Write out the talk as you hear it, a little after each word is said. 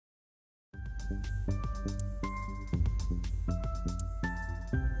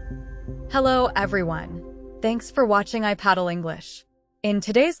Hello, everyone. Thanks for watching iPaddle English. In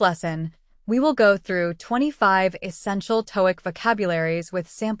today's lesson, we will go through 25 essential TOEIC vocabularies with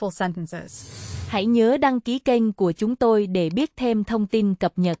sample sentences. Hãy nhớ đăng ký kênh của chúng tôi để biết thêm thông tin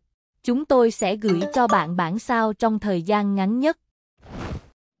cập nhật. Chúng tôi sẽ gửi cho bạn bản sao trong thời gian ngắn nhất.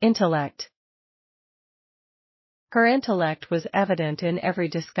 Intellect. Her intellect was evident in every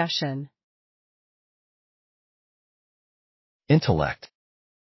discussion. Intellect.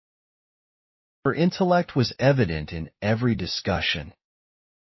 Her intellect was evident in every discussion.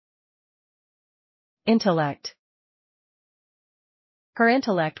 Intellect. Her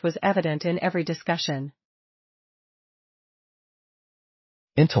intellect was evident in every discussion.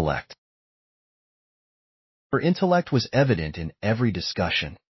 Intellect. Her intellect was evident in every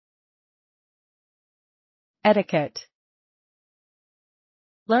discussion. Etiquette.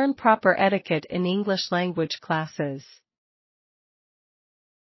 Learn proper etiquette in English language classes.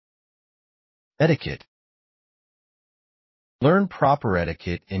 Etiquette. Learn proper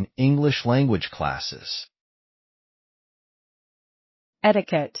etiquette in English language classes.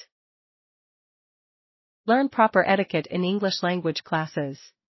 Etiquette. Learn proper etiquette in English language classes.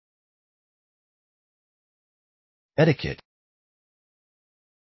 Etiquette.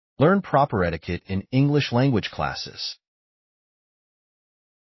 Learn proper etiquette in English language classes.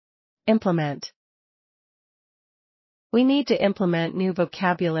 Implement. We need to implement new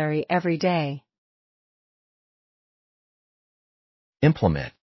vocabulary every day.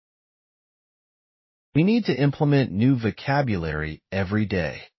 Implement. We need to implement new vocabulary every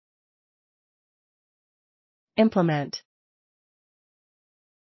day. Implement.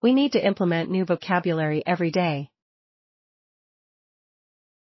 We need to implement new vocabulary every day.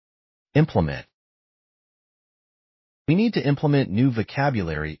 Implement. We need to implement new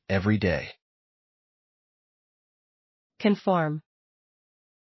vocabulary every day. Conform.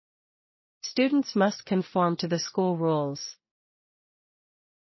 Students must conform to the school rules.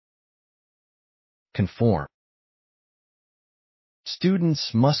 Conform.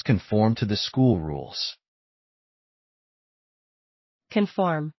 Students must conform to the school rules.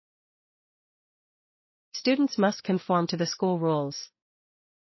 Conform. Students must conform to the school rules.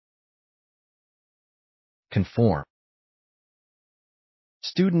 Conform.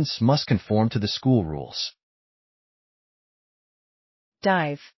 Students must conform to the school rules.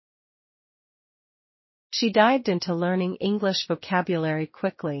 Dive. She dived into learning English vocabulary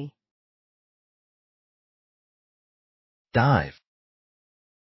quickly. Dive.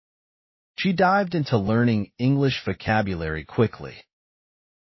 She dived into learning English vocabulary quickly.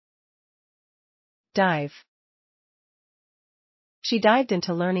 Dive. She dived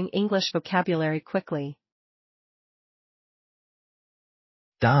into learning English vocabulary quickly.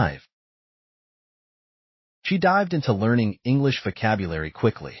 Dive. She dived into learning English vocabulary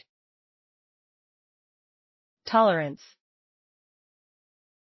quickly. Tolerance.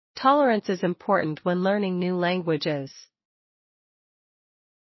 Tolerance is important when learning new languages.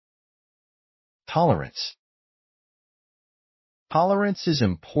 Tolerance. Tolerance is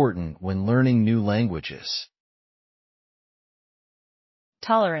important when learning new languages.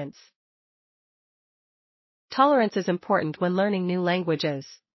 Tolerance. Tolerance is important when learning new languages.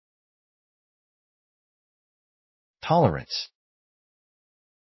 Tolerance.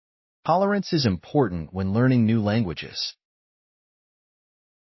 Tolerance is important when learning new languages.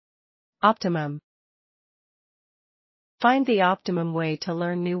 Optimum. Find the optimum way to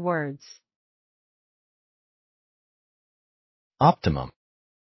learn new words. Optimum.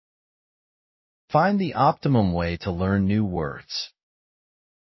 Find the optimum way to learn new words.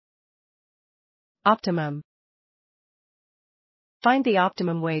 Optimum. Find the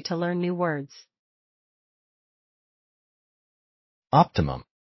optimum way to learn new words. Optimum.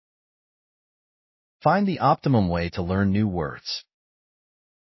 Find the optimum way to learn new words.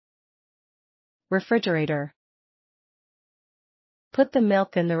 Refrigerator. Put the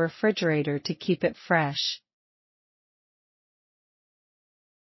milk in the refrigerator to keep it fresh.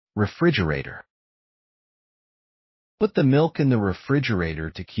 Refrigerator. Put the milk in the refrigerator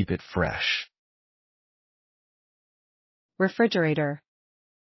to keep it fresh. Refrigerator.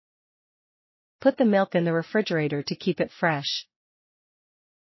 Put the milk in the refrigerator to keep it fresh.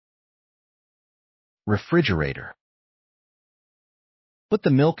 Refrigerator. Put the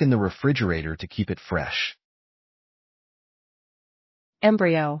milk in the refrigerator to keep it fresh.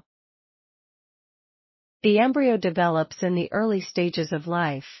 Embryo. The embryo develops in the early stages of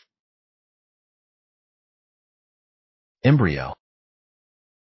life. Embryo.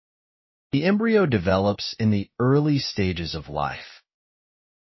 The embryo develops in the early stages of life.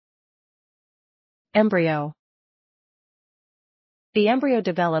 Embryo. The embryo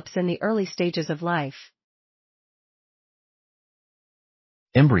develops in the early stages of life.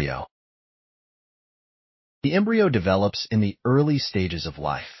 Embryo. The embryo develops in the early stages of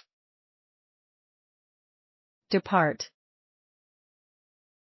life. Depart.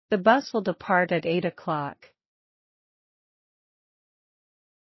 The bus will depart at 8 o'clock.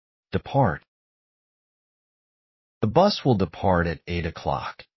 Depart. The bus will depart at 8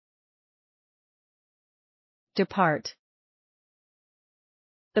 o'clock. Depart.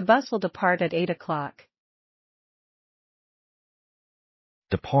 The bus will depart at 8 o'clock.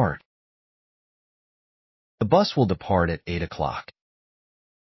 Depart. The bus will depart at 8 o'clock.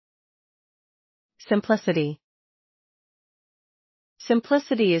 Simplicity.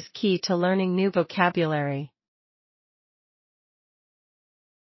 Simplicity is key to learning new vocabulary.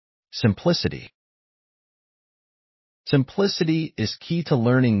 Simplicity. Simplicity is key to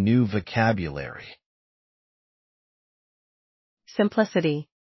learning new vocabulary. Simplicity.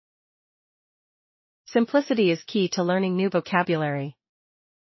 Simplicity is key to learning new vocabulary.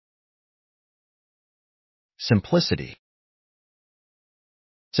 Simplicity.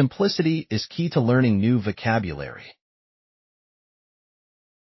 Simplicity is key to learning new vocabulary.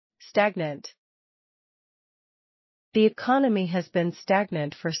 Stagnant. The economy has been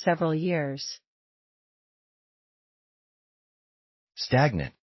stagnant for several years.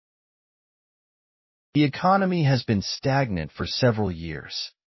 Stagnant. The economy has been stagnant for several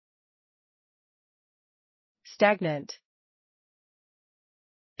years. Stagnant.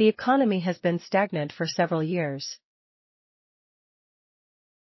 The economy has been stagnant for several years.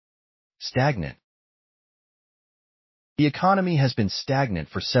 Stagnant. The economy has been stagnant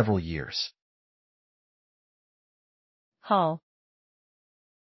for several years. Haul.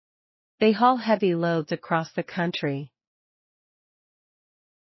 They haul heavy loads across the country.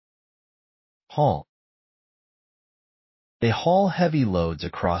 Haul. They haul heavy loads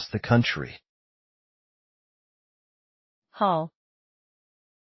across the country. Haul.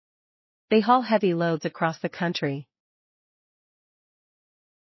 They haul heavy loads across the country.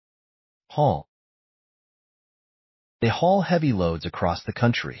 Haul. They haul heavy loads across the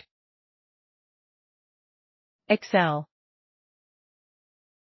country. Excel.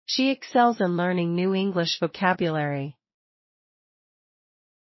 She excels in learning new English vocabulary.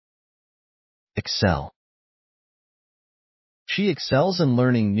 Excel. She excels in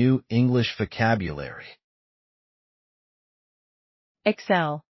learning new English vocabulary.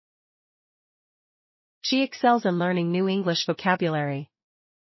 Excel. She excels in learning new English vocabulary.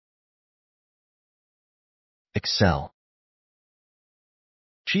 Excel.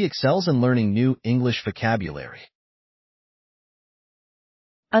 She excels in learning new English vocabulary.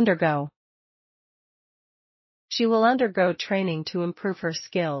 Undergo. She will undergo training to improve her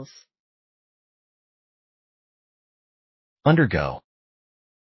skills. Undergo.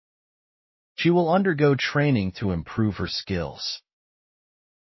 She will undergo training to improve her skills.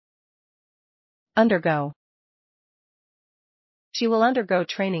 Undergo. She will undergo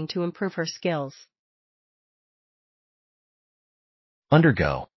training to improve her skills.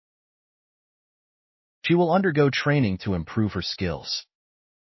 Undergo. She will undergo training to improve her skills.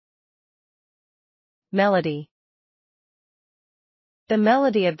 Melody. The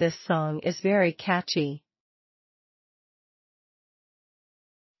melody of this song is very catchy.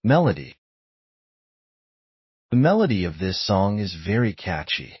 Melody. The melody of this song is very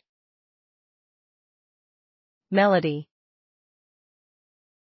catchy. Melody.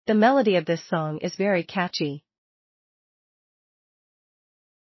 The melody of this song is very catchy.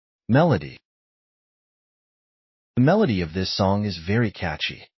 Melody. The melody of this song is very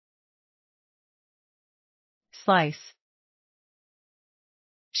catchy. Slice.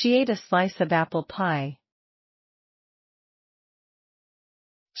 She ate a slice of apple pie.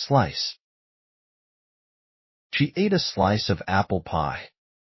 Slice. She ate a slice of apple pie.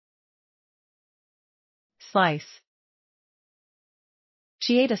 Slice.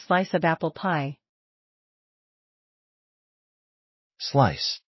 She ate a slice of apple pie.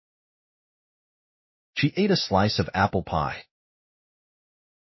 Slice. She ate a slice of apple pie.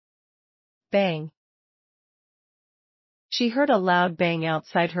 Bang. She heard a loud bang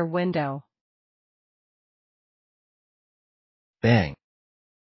outside her window. Bang.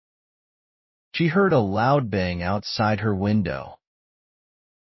 She heard a loud bang outside her window.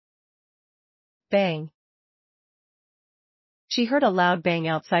 Bang. She heard a loud bang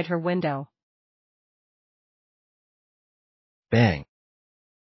outside her window. Bang.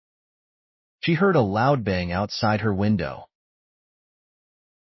 She heard a loud bang outside her window.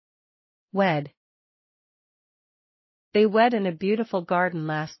 Wed. They wed in a beautiful garden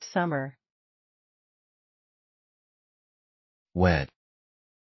last summer. Wed.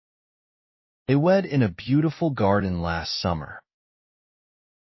 They wed in a beautiful garden last summer.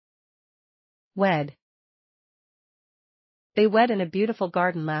 Wed. They wed in a beautiful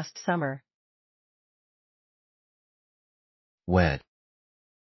garden last summer. Wed.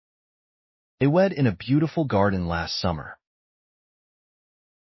 They wed in a beautiful garden last summer.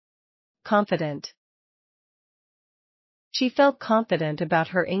 Confident. She felt confident about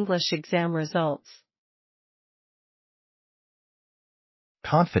her English exam results.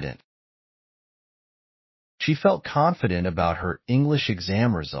 Confident. She felt confident about her English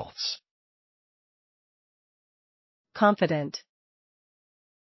exam results. Confident.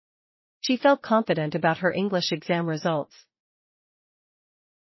 She felt confident about her English exam results.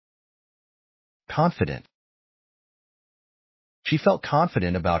 Confident. She felt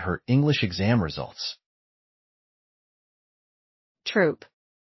confident about her English exam results. Troupe.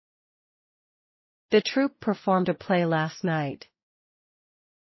 The troupe performed a play last night.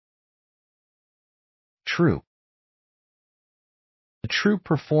 Troupe. The troupe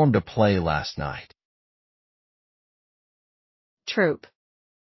performed a play last night. Troupe.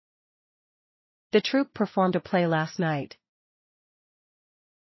 The troupe performed a play last night.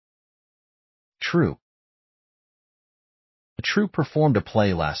 Troupe. The troupe performed a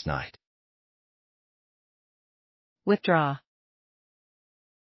play last night. Withdraw.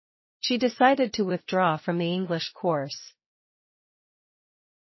 She decided to withdraw from the English course.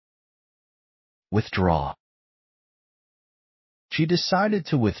 Withdraw. She decided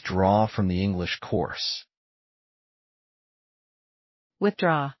to withdraw from the English course.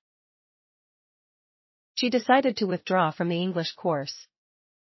 Withdraw. She decided to withdraw from the English course.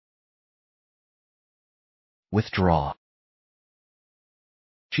 Withdraw.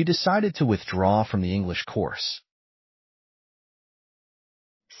 She decided to withdraw from the English course.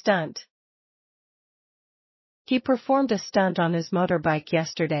 Stunt. He performed a stunt on his motorbike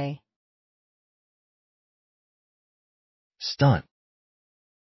yesterday. Stunt.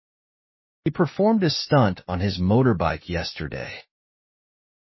 He performed a stunt on his motorbike yesterday.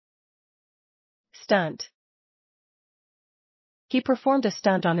 Stunt. He performed a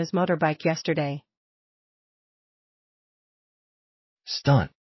stunt on his motorbike yesterday.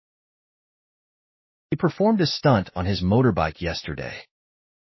 Stunt. He performed a stunt on his motorbike yesterday.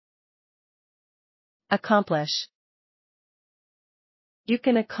 Accomplish. You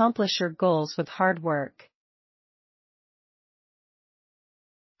can accomplish your goals with hard work.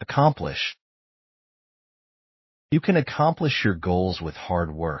 Accomplish. You can accomplish your goals with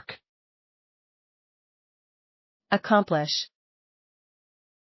hard work. Accomplish.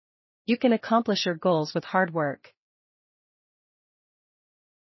 You can accomplish your goals with hard work.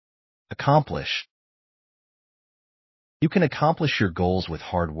 Accomplish. You can accomplish your goals with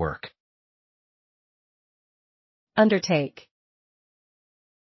hard work. Undertake.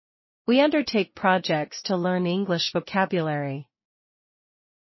 We undertake projects to learn English vocabulary.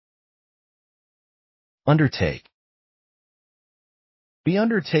 Undertake. We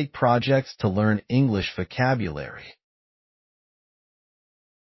undertake projects to learn English vocabulary.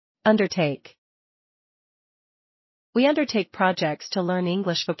 Undertake. We undertake projects to learn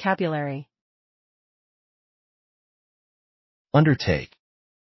English vocabulary. Undertake.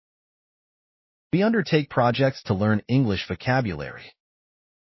 We undertake projects to learn English vocabulary.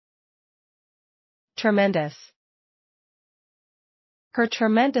 Tremendous. Her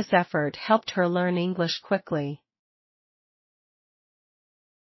tremendous effort helped her learn English quickly.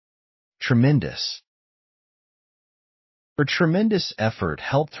 Tremendous. Her tremendous effort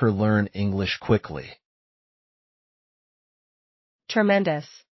helped her learn English quickly. Tremendous.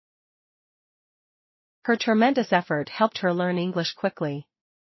 Her tremendous effort helped her learn English quickly.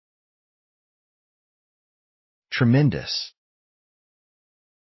 Tremendous.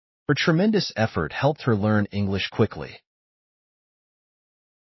 Her tremendous effort helped her learn English quickly.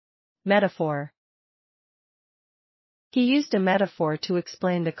 Metaphor. He used a metaphor to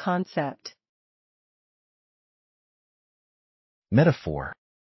explain the concept. Metaphor.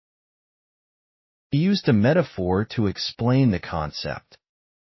 He used a metaphor to explain the concept.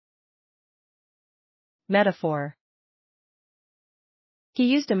 Metaphor. He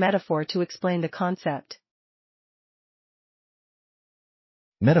used a metaphor to explain the concept.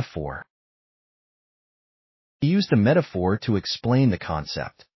 Metaphor. He used a metaphor to explain the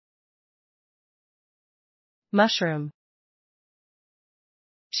concept. Mushroom.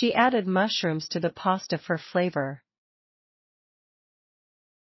 She added mushrooms to the pasta for flavor.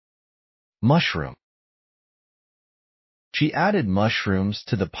 Mushroom. She added mushrooms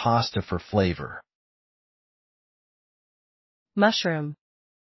to the pasta for flavor. Mushroom.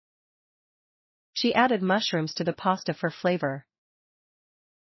 She added mushrooms to the pasta for flavor.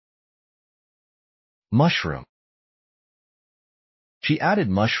 Mushroom. She added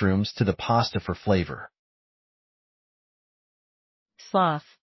mushrooms to the pasta for flavor. Sloth.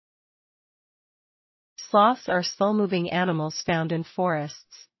 Sloths are slow-moving animals found in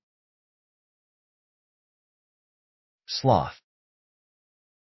forests. Sloth.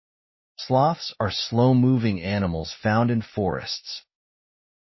 Sloths are slow-moving animals found in forests.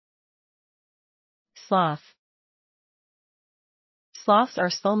 Sloth. Sloths are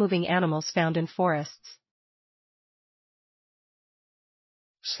slow-moving animals found in forests.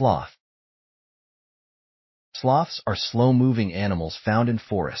 Sloth. Sloths are slow-moving animals found in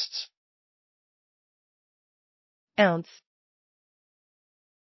forests. Ounce.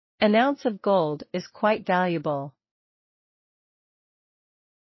 An ounce of gold is quite valuable.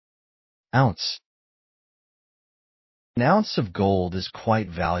 Ounce. An ounce of gold is quite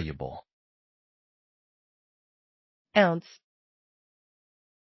valuable. Ounce.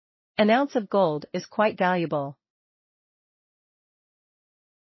 An ounce of gold is quite valuable.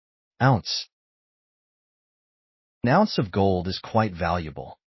 Ounce. An ounce of gold is quite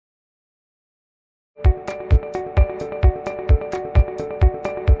valuable.